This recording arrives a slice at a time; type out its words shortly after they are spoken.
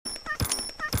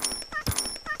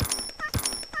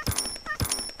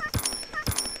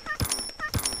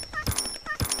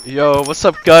Yo, what's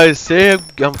up guys? Today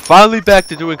I'm finally back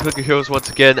to doing Clicker Heroes once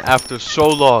again after so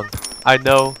long. I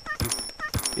know,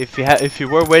 if you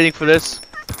were waiting for this,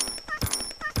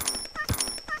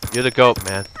 you're the GOAT,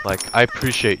 man. Like, I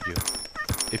appreciate you.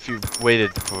 If you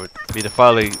waited for me to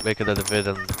finally make another vid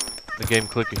on the game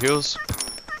Clicker Heroes.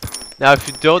 Now, if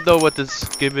you don't know what this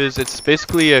game is, it's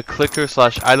basically a clicker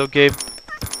slash idle game.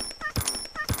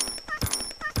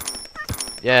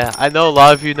 Yeah, I know a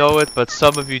lot of you know it, but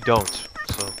some of you don't.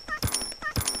 So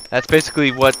that's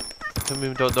basically what some of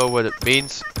you don't know what it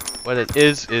means. What it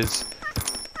is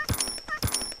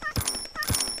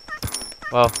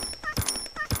well,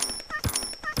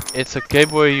 it's a game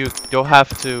where you don't have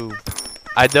to.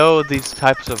 I know these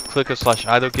types of clicker slash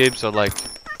idle games are like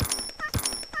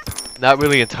not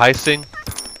really enticing,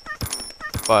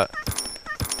 but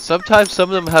sometimes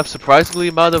some of them have surprisingly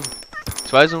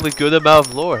good amount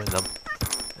of lore in them.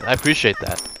 And I appreciate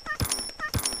that.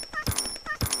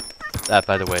 That,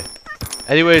 by the way.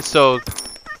 Anyway, so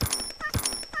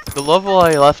the level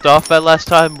I left off at last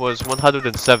time was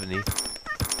 170.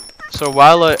 So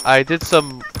while I did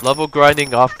some level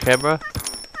grinding off camera,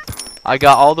 I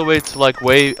got all the way to like a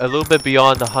little bit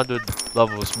beyond 100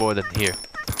 levels more than here.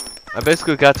 I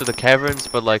basically got to the caverns,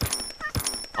 but like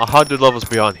 100 levels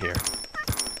beyond here.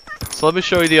 So let me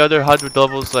show you the other 100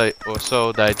 levels or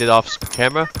so that I did off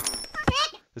camera.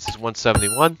 This is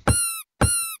 171.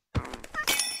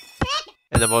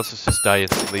 And I'm also just die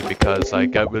instantly because I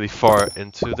got really far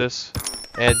into this.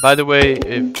 And by the way,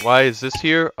 why is this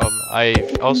here?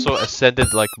 I've also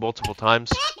ascended like multiple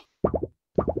times.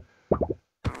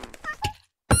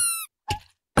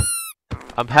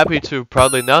 I'm happy to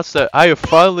proudly announce that I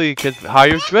finally can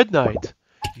hire Dread Knight.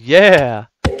 Yeah!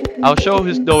 I'll show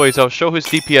his noise, I'll show his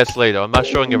DPS later. I'm not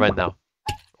showing it right now.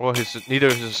 Or neither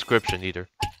his description either.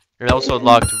 And also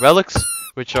unlocked relics,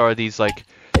 which are these like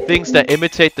things that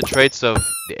imitate the traits of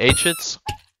the ancients.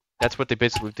 That's what they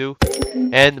basically do.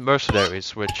 And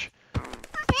mercenaries, which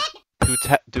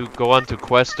do go on to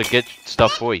quest to get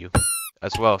stuff for you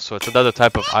as well. So it's another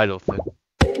type of idle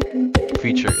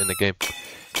feature in the game.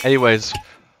 Anyways,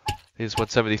 here's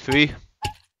 173.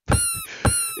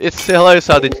 It's hilarious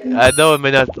how I know it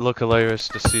may not look hilarious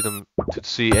to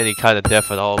see any kind of death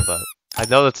at all, but I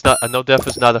know death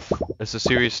is not it's a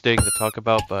serious thing to talk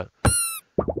about, but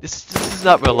this is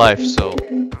not real life, so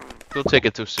don't take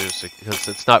it too seriously because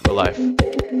it's not real life.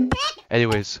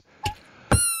 Anyways,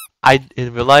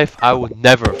 in real life I would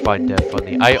never find death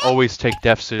funny. I always take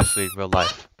death seriously in real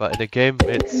life, but in the game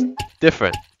it's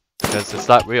different because it's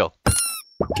not real,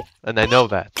 and I know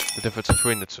that the difference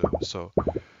between the two. So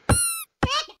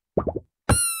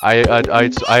I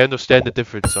understand the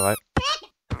difference,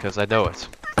 because I know it.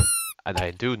 And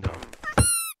I do know.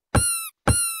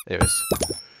 Anyways.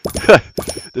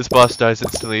 This boss dies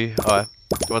instantly.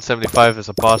 175 is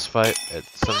a boss fight.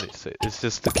 It's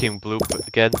just the King Bloop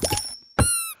again.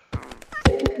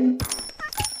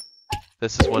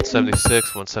 This is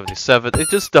 176, 177. It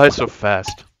just dies so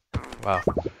fast. Wow.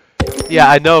 Yeah,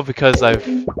 I know because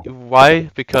why?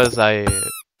 Because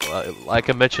like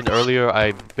I mentioned earlier,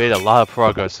 I made a lot of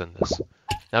progress in this.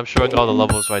 And I'm showing all the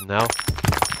levels right now.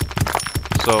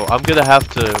 So I'm gonna have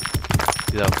to,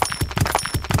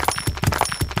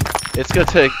 it's gonna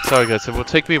take, sorry guys, it will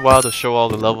take me a while to show all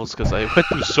the levels because I went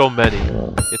through so many.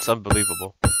 It's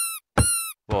unbelievable.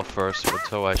 Well, first,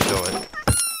 until I show it.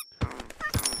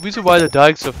 The reason why they're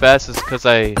dying so fast is because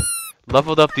I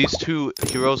leveled up these two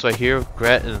heroes right here,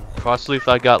 Grant and Frostleaf,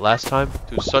 I got last time,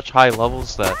 to such high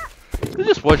levels that they're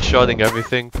just one-shotting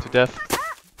everything to death.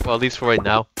 Well, at least for right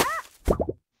now.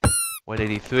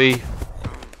 183.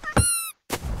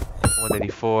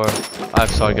 184. I'm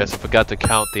sorry guys, I forgot to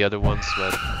count the other ones,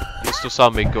 but you still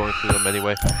saw me going through them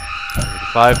anyway.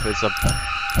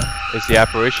 185 is the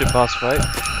Apparition boss fight,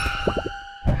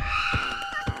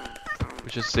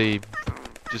 which is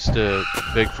just a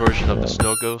big version of the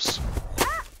Snow Ghost.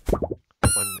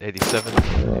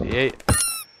 187, 88.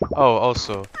 Oh,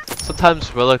 also,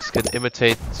 sometimes relics can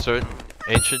imitate certain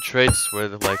ancient traits, where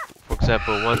like, for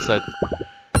example, one of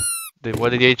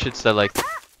the ancients that like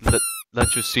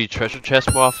let you see treasure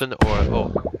chests more often,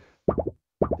 or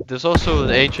there's also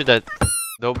an ancient that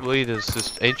normally it's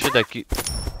this ancient that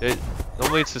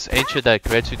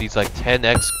grants you these like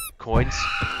 10x coins.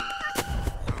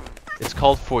 It's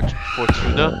called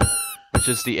Fortuna, which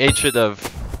is the ancient of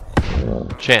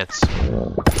chance.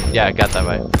 Yeah, I got that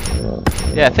right.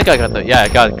 Yeah, I think I got that. Yeah, I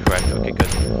got it correct. Okay,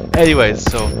 good. Anyways,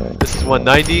 so this is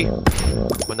 190,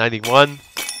 191.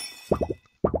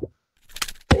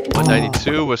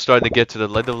 192, we're starting to get to the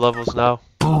later levels now.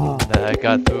 that I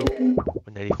got through.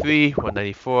 193,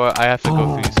 194. I have to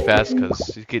go through these fast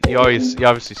because you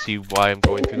obviously see why I'm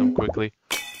going through them quickly.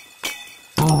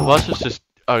 The bosses just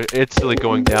are instantly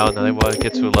going down, and I want to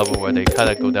get to a level where they kind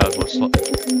of go down more slow.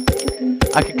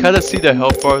 I can kind of see their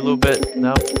health bar a little bit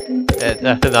now.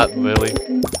 Not really.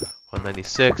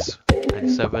 196,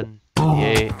 97,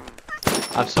 98.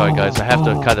 I'm sorry guys, I have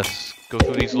to kind of go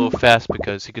through these a little fast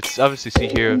because you can obviously see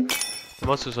here the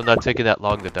monsters are not taking that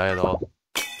long to die at all.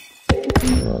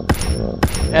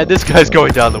 And this guy's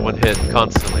going down to one hit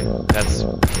constantly. And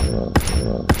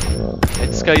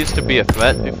this guy used to be a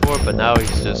threat before, but now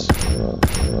he's just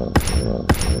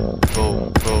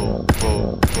boom, boom,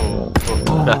 boom, boom,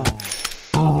 boom.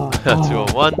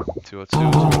 201, 202,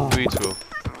 203,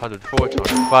 204,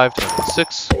 205,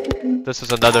 206. This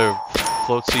is another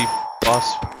floatsy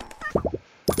boss.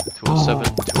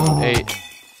 207, 208,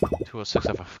 206,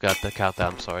 I forgot to count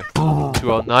that, I'm sorry.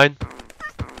 209.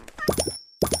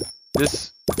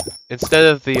 This, instead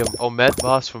of the Omet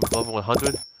boss from level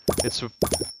 100,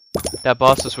 that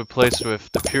boss is replaced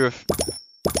with the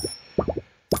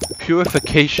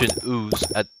Purification Ooze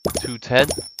at 210.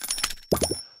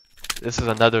 This is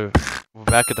another, we're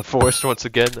back at the forest once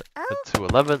again at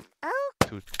 211,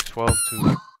 212,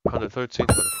 213,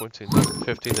 214,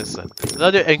 215. This is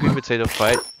another Angry Potato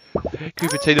fight. Angry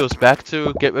Potato is back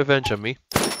to get revenge on me.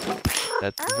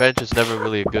 That revenge is never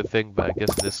really a good thing, but I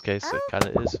guess in this case it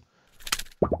kinda is.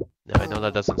 Now I know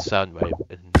that doesn't sound right.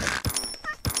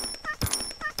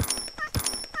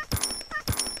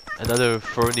 Another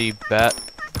Fernie Bat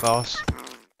boss.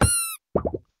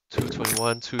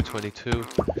 221, 222,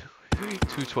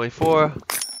 224.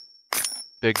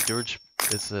 Big Dirge.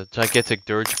 It's a gigantic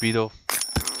Dirge beetle.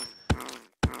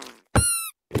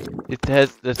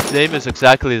 The name is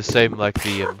exactly the same like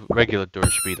the regular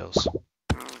Dirge beetles.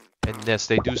 And yes,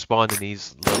 they do spawn in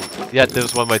these little... Yeah,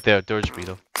 there's one right there, Dirge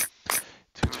beetle.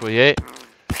 228.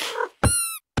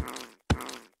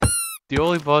 The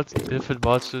only different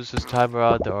monsters this time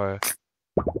around are...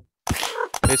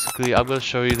 Basically, I'm gonna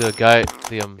show you the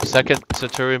second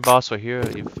Centurion boss right here,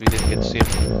 if you didn't get to see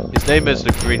him. His name is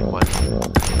the Green One.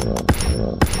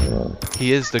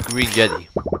 He is the Green Yeti.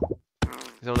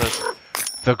 He's known as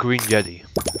the Green Yeti.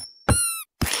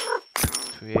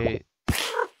 28.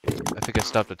 I think I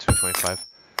stopped at 225.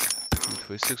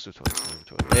 226, 227,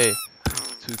 228,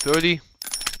 230.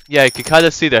 Yeah, you can kind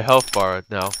of see the health bar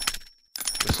now.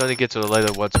 We're starting to get to the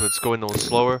later ones, so it's going a little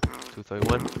slower.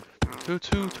 231,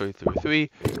 232, 233,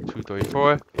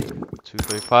 234,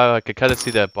 235. I can kind of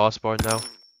see that boss bar now.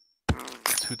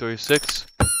 236.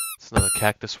 It's another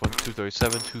cactus one.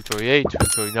 237, 238,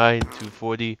 239,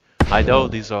 240. I know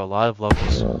these are a lot of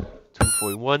levels.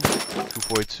 241,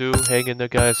 242. Hang in there,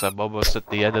 guys. I'm almost at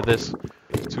the end of this.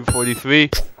 243,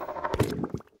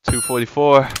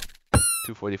 244,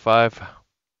 245,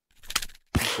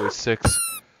 246,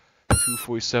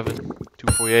 247,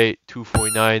 248,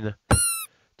 249,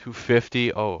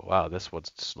 250. Oh, wow, this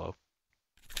one's slow.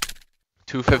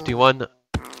 251.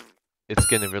 It's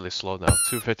getting really slow now.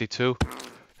 252,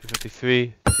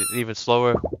 253. Even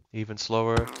slower. Even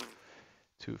slower.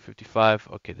 255.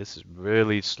 Okay, this is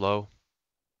really slow.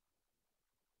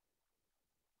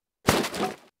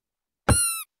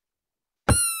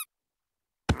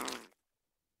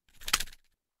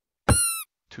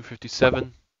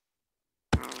 257,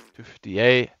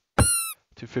 258,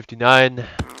 259,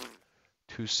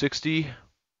 260.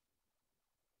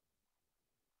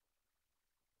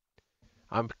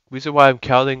 Reason why I'm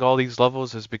counting all these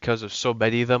levels is because of so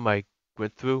many of them I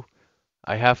went through.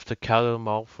 I have to count them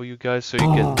all for you guys so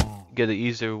you can get an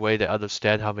easier way to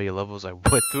understand how many levels I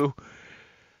went through.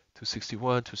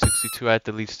 261, 262.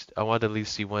 I want to at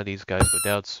least see one of these guys go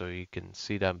down so you can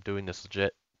see that I'm doing this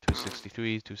legit.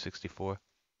 263, 264.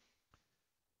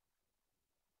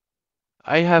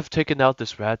 I have taken out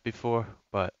this rat before,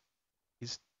 but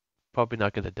he's probably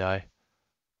not gonna die.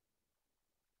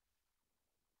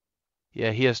 Yeah,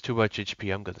 he has too much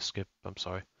HP. I'm gonna skip. I'm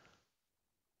sorry.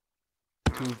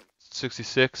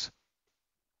 266.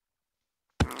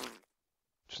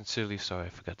 Sincerely sorry, I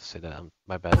forgot to say that.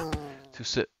 My bad.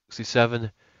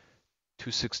 267.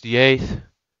 268.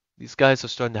 These guys are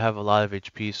starting to have a lot of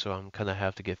HP, so I'm gonna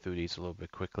have to get through these a little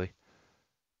bit quickly.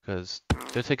 Because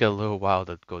they'll take a little while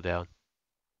to go down.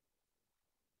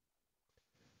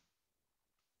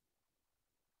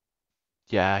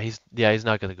 Yeah, he's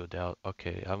not gonna go down.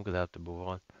 Okay, I'm gonna have to move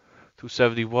on.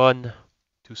 271,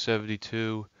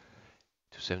 272,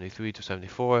 273,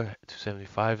 274,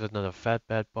 275 is another fat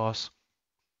bat boss.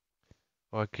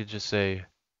 Or I could just say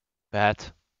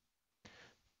bat.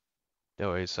 No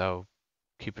worries, I'll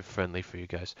keep it friendly for you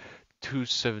guys.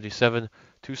 277,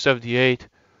 278,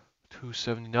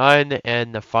 279,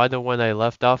 and the final one I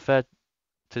left off at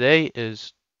today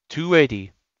is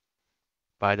 280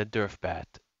 by the Durfbat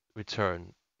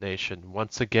Return Nation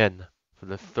once again for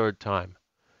the third time.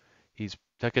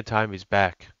 Second time he's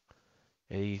back,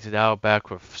 and he's now back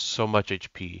with so much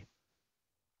HP.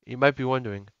 You might be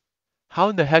wondering, how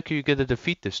in the heck are you gonna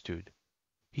defeat this dude?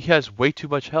 He has way too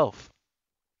much health.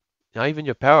 Not even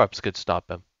your power-ups could stop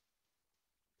him.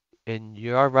 And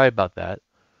you are right about that.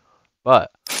 But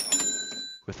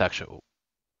with actual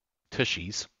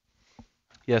tushies.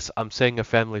 Yes, I'm saying a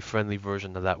family-friendly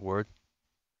version of that word.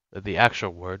 The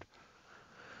actual word.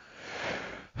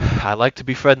 I like to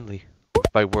be friendly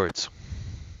by words.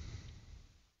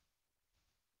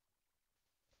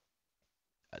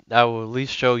 I will at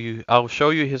least show you. I'll show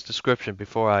you his description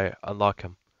before I unlock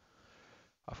him.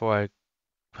 Before I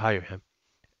hire him.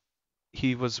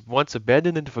 He was once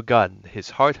abandoned and forgotten. His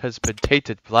heart has been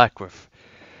tainted black with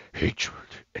hatred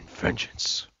and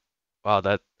vengeance. Wow,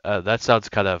 that sounds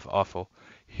kind of awful.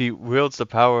 He wields the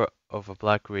power of a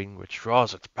black ring which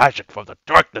draws its magic from the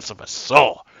darkness of his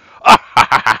soul.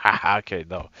 Okay,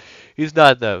 no. He's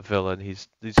not the villain. He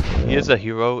is a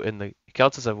hero he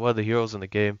counts as one of the heroes in the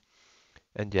game.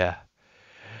 And yeah.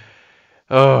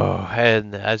 Oh,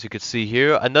 and as you can see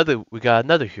here, we got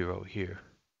another hero here.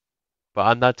 But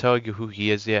I'm not telling you who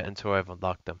he is yet until I've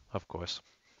unlocked him, of course.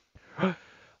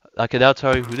 I can now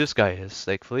tell you who this guy is,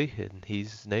 thankfully, and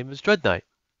his name is Dread Knight,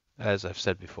 as I've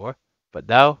said before. But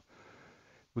now,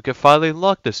 we can finally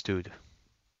unlock this dude.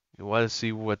 You want to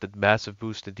see what the massive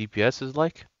boost in DPS is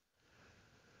like?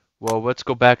 Well, let's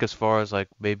go back as far as like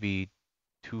maybe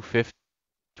 250,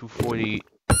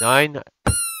 249.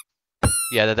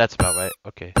 Yeah, that's about right.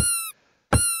 Okay.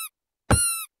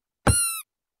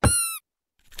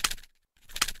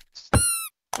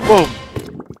 Boom!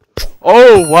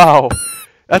 Oh, wow!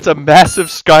 That's a massive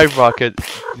skyrocket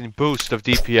boost of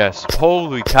DPS.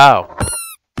 Holy cow!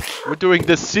 We're doing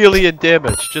Decilian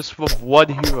damage just from one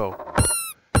hero.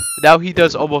 Now he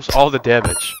does almost all the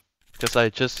damage. Because I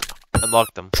just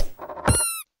unlocked him.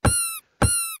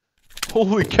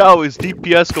 Holy cow, his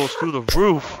DPS goes through the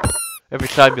roof every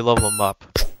time you level him up.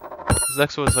 This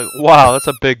next one's like, wow, that's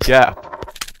a big gap.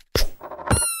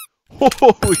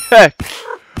 Holy heck!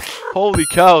 Holy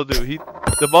cow, dude.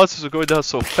 The monsters are going down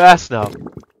so fast now.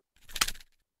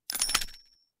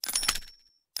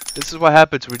 This is what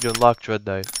happens when you unlock Dread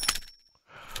Knight.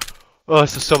 Oh,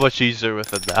 this is so much easier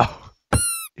with him now.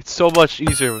 It's so much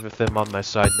easier with him on my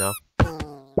side now.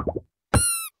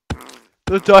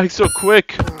 They're dying so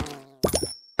quick!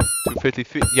 250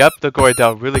 feet. Yep, they're going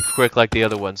down really quick like the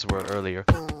other ones were earlier.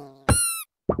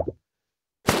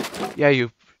 Yeah,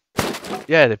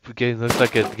 the game looks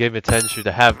like it gave attention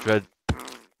to have Dread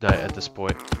Knight at this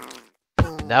point.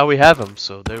 And now we have him,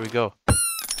 so there we go.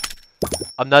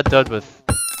 I'm not done with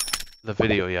the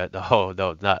video yet. Oh,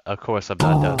 no, not. Of course I'm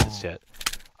not done this yet.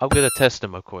 I'm gonna test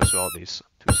him, of course, with all these.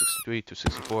 263,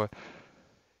 264.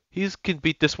 He can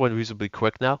beat this one reasonably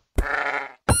quick now.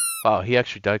 Wow, he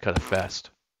actually died kind of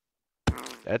fast.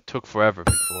 That took forever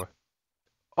before.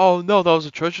 Oh no, that was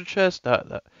a treasure chest?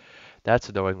 That's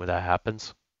annoying when that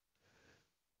happens.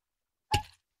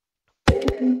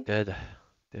 Dead.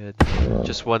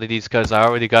 Just one of these because I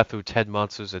already got through 10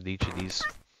 monsters in each of these.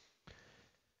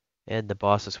 And the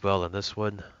boss as well in this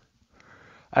one.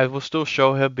 I will still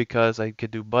show him because I can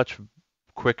do much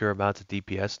quicker amounts of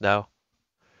DPS now.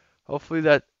 Hopefully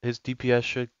that his DPS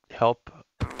should help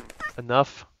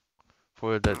enough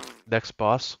for the next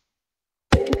boss.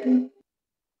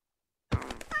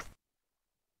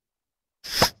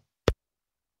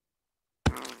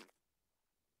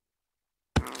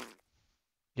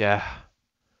 Yeah.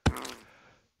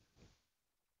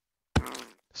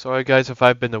 Sorry guys if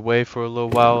I've been away for a little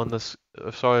while on this.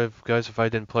 Sorry guys if I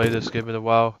didn't play this game in a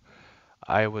while.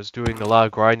 I was doing a lot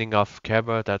of grinding off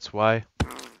camera, that's why.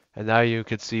 And now you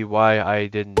can see why I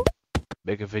didn't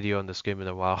make a video on this game in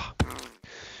a while.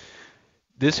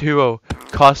 This hero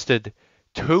costed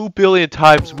 2 billion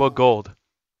times more gold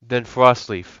than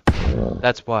Frostleaf.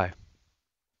 That's why.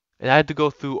 And I had to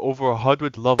go through over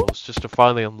 100 levels just to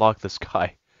finally unlock this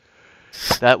guy.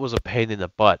 That was a pain in the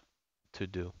butt to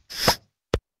do.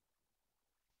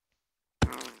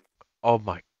 Oh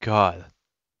my god.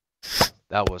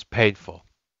 That was painful.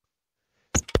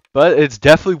 But it's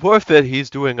definitely worth it. He's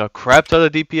doing a crap ton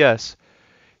of DPS.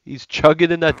 He's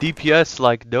chugging in that DPS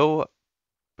like no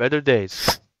better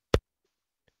days.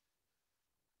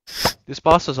 This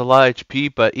boss has a lot of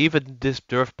HP, but even this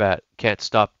Durfbat can't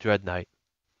stop Dread Knight.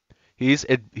 He's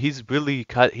a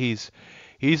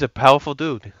powerful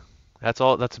dude. That's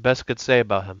the best I could say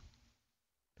about him.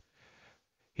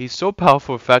 He's so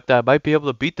powerful, in fact, that I might be able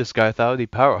to beat this guy without any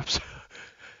power-ups.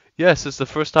 Yes, it's the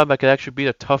first time I can actually beat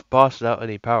a tough boss without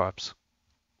any power-ups.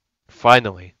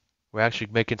 Finally, we're actually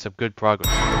making some good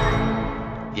progress.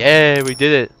 Yeah, we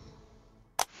did it.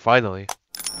 Finally.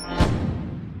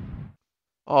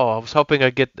 Oh, I was hoping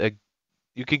I'd get a...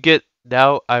 You could get...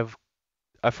 Now, I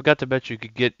forgot to mention you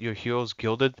could get your heroes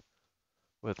gilded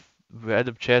with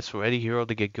random chance for any hero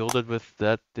to get gilded with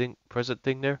that thing, present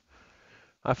thing there.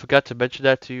 I forgot to mention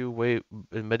that to you way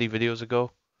in many videos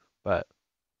ago, but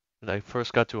when I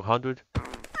first got to 100.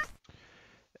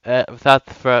 Without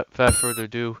further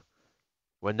ado,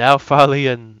 we're now finally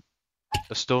in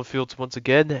the Stonefields once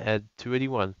again at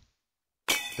 281.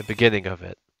 The beginning of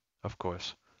it, of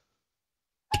course.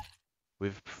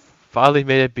 We've finally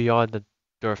made it beyond the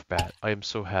Durfbat. I am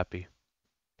so happy.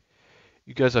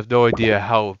 You guys have no idea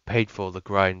how painful the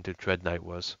grind to Dread Knight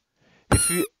was.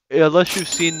 Unless you've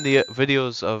seen the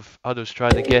videos of others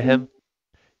trying to get him,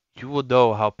 you will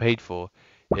know how painful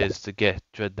it is to get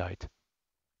Dread Knight.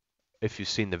 If you've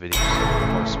seen the videos, of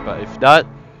course. But if not,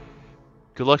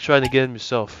 good luck trying to get him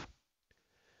yourself.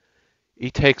 He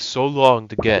takes so long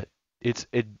to get. It's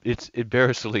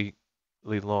embarrassingly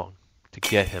long to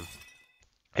get him.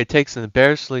 It takes an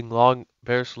embarrassingly long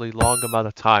amount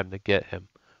of time to get him.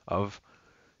 Of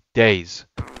days.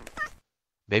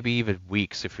 Maybe even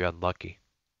weeks if you're unlucky.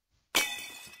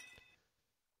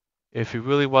 If you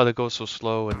really want to go so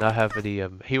slow and not have any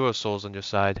hero souls on your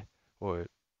side, or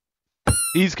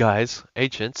these guys,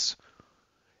 ancients,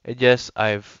 and yes,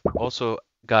 I've also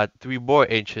got 3 more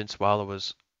ancients while I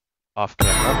was off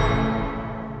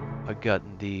camera. I've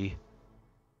gotten the...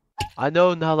 I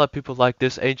know not a lot of people like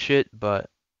this ancient, but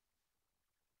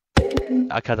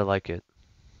I kind of like it.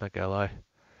 Not gonna lie.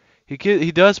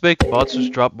 He does make monsters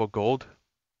drop more gold.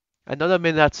 I know that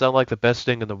may not sound like the best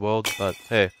thing in the world, but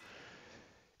hey.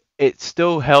 It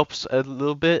still helps a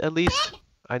little bit, at least.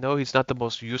 I know he's not the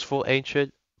most useful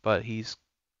ancient, but he's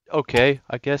okay,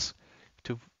 I guess.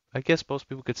 I guess most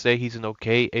people could say he's an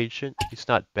okay ancient. He's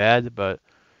not bad, but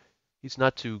he's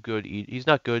not too good. He's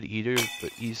not good either,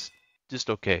 but he's just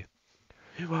okay.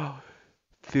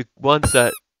 The ones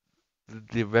that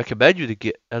they recommend you to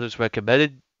get, others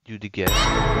recommended you to get,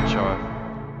 which are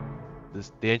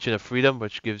the Ancient of Freedom,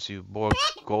 which gives you more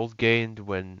gold gained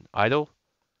when idle.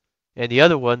 And the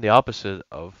other one, the opposite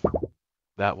of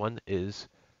that one, is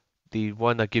the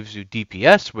one that gives you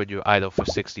DPS when you're idle for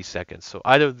 60 seconds. So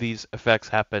either of these effects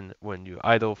happen when you're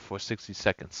idle for 60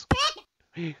 seconds.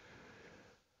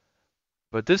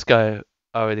 But this guy,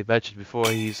 I already mentioned before,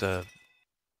 he's a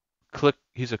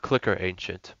clicker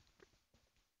ancient.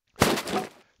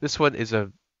 This one is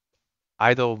a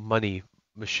idle money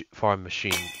farm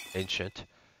machine ancient.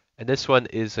 And this one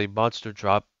is a monster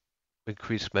drop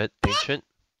increasement ancient.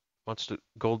 Monster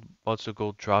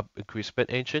gold drop increasement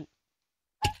ancient.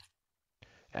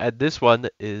 And this one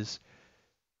is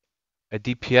a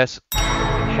DPS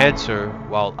enhancer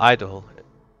while idle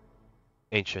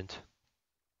ancient.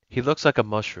 He looks like a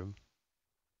mushroom.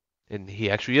 And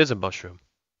he actually is a mushroom.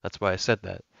 That's why I said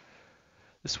that.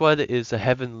 This one is a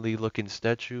heavenly looking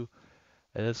statue.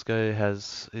 And this guy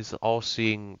he's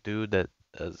all-seeing dude that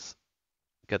has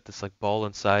got this like ball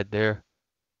inside there.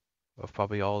 Of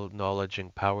probably all knowledge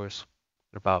and powers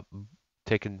about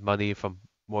taking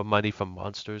more money from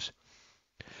monsters.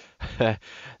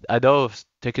 I know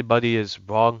taking money is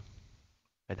wrong,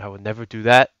 and I would never do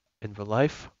that in real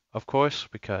life, of course,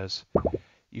 because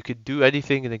you can do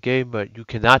anything in a game, but you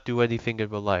cannot do anything in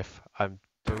real life. I'm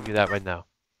telling you that right now.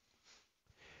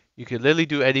 You can literally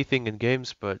do anything in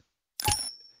games, but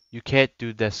you can't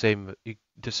do the same.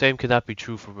 The same cannot be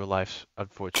true for real life,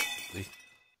 unfortunately.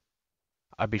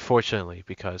 I mean, fortunately,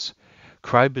 because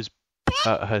crime is...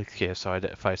 okay, sorry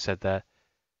if I said that.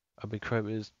 I mean, crime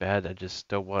is bad. I just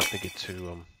don't want to get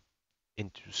too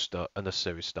into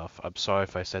unnecessary stuff. I'm sorry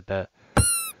if I said that.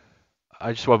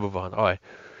 I just want to move on. All right.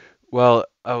 Well,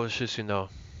 I was just,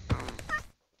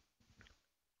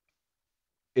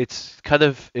 it's kind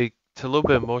of it's a little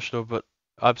bit emotional, but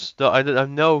I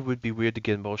know it would be weird to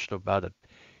get emotional about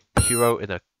a hero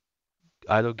in a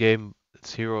idle game.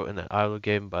 It's hero in an idle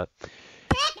game, but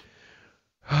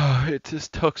it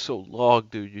just took so long,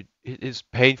 dude. It is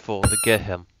painful to get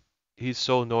him. He's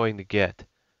so annoying to get.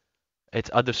 It's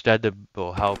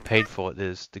understandable how painful it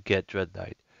is to get Dread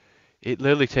Knight. It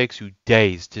literally takes you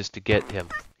days just to get him.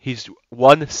 He's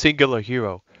one singular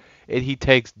hero, and he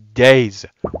takes days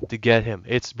to get him.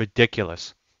 It's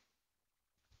ridiculous.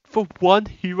 For one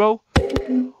hero?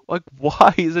 Like,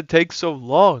 why does it take so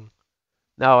long?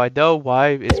 Now, I know why.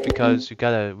 It's because you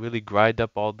gotta really grind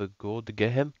up all the gold to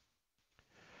get him.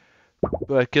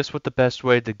 But guess what the best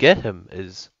way to get him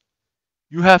is?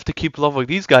 You have to keep leveling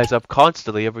these guys up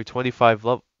constantly every 25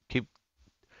 level. Keep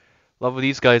level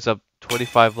these guys up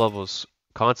 25 levels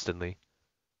constantly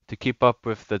to keep up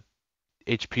with the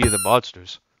HP of the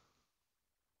monsters.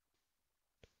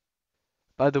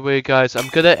 By the way, guys, I'm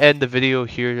gonna end the video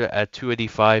here at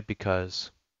 285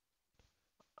 because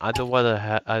I don't want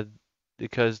to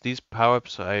because these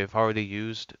power-ups I've already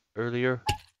used earlier.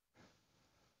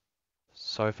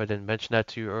 Sorry if I didn't mention that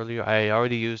to you earlier. I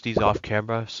already used these off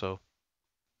camera, so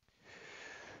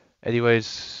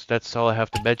anyways, that's all I have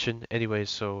to mention.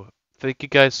 Anyways, so thank you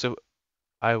guys. So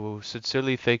I will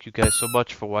sincerely thank you guys so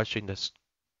much for watching this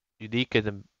unique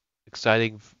and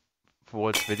exciting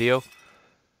Forwards video.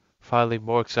 Finally,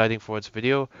 more exciting Forwards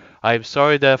video. I'm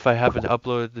sorry that if I haven't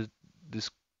uploaded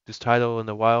this title in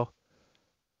a while.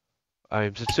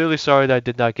 I'm sincerely sorry that I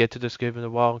did not get to this game in a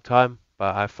long time,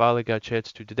 but I finally got a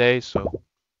chance to today, so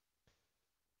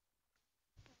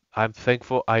I'm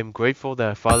thankful, I'm grateful that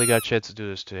I finally got a chance to do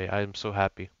this today. I am so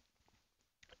happy.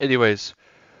 Anyways,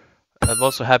 I'm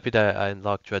also happy that I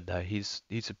unlocked Dread Knight. He's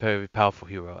a very powerful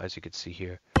hero, as you can see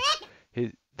here.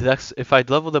 If I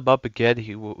leveled him up again,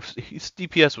 his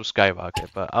DPS will skyrocket,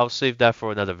 but I'll save that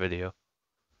for another video.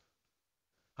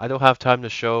 I don't have time to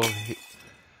show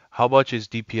how much his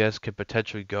DPS can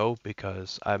potentially go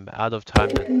because I'm out of time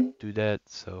to do that,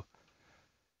 so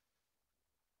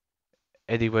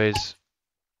anyways,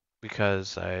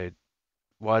 because I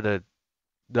want to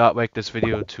not make this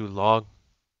video too long,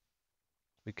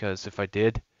 because if I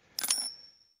did,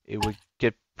 it would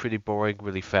get pretty boring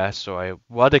really fast, so I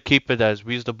want to keep it as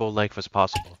reasonable length as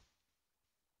possible.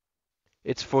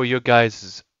 It's for your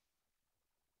guys'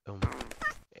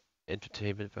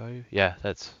 entertainment value? Yeah,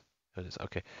 that's what it is.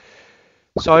 Okay.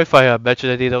 Sorry if I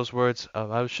mentioned any of those words.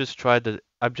 I was just trying to,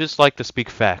 I'm just like to speak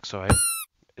facts, so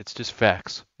it's just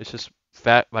facts. It's just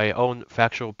my own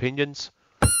factual opinions.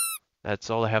 That's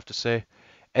all I have to say.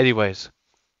 Anyways,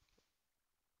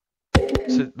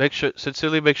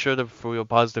 sincerely make sure to for your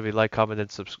positively like, comment,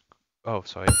 and subscribe. Oh,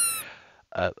 sorry.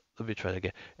 Let me try that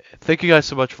again. Thank you guys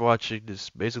so much for watching this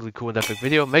basically cool and epic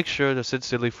video. Make sure to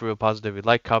sincerely for your positively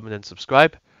like, comment, and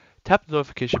subscribe. Tap the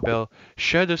notification bell.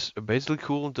 Share this basically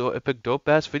cool and epic dope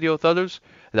ass video with others.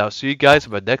 And I'll see you guys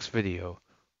in my next video.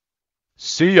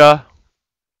 See ya,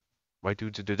 my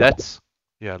dudes and dudettes.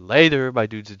 Yeah, later, my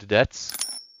dudes and dudettes.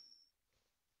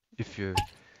 If you're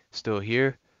still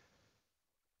here,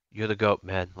 you're the GOAT,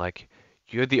 man. Like,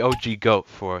 you're the OG GOAT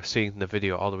for seeing the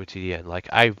video all the way to the end. Like,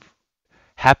 I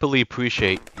happily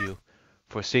appreciate you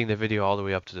for seeing the video all the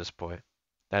way up to this point.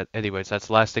 Anyways, that's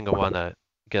the last thing I want to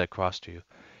get across to you.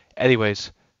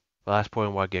 Anyways, the last point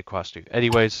I want to get across to you.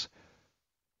 Anyways,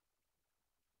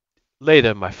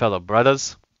 later, my fellow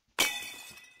brothers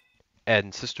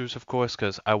and sisters, of course,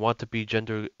 because I want to be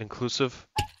gender inclusive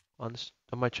on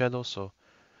my channel, so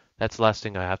that's the last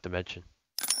thing I have to mention.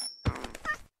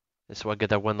 And so I get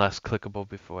that one last clickable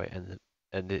before I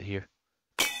end it here.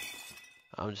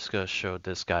 I'm just gonna show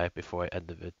this guy before I end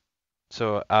the vid.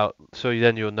 So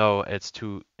then you'll know it's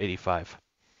 285.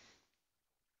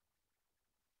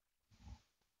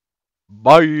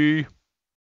 Bye.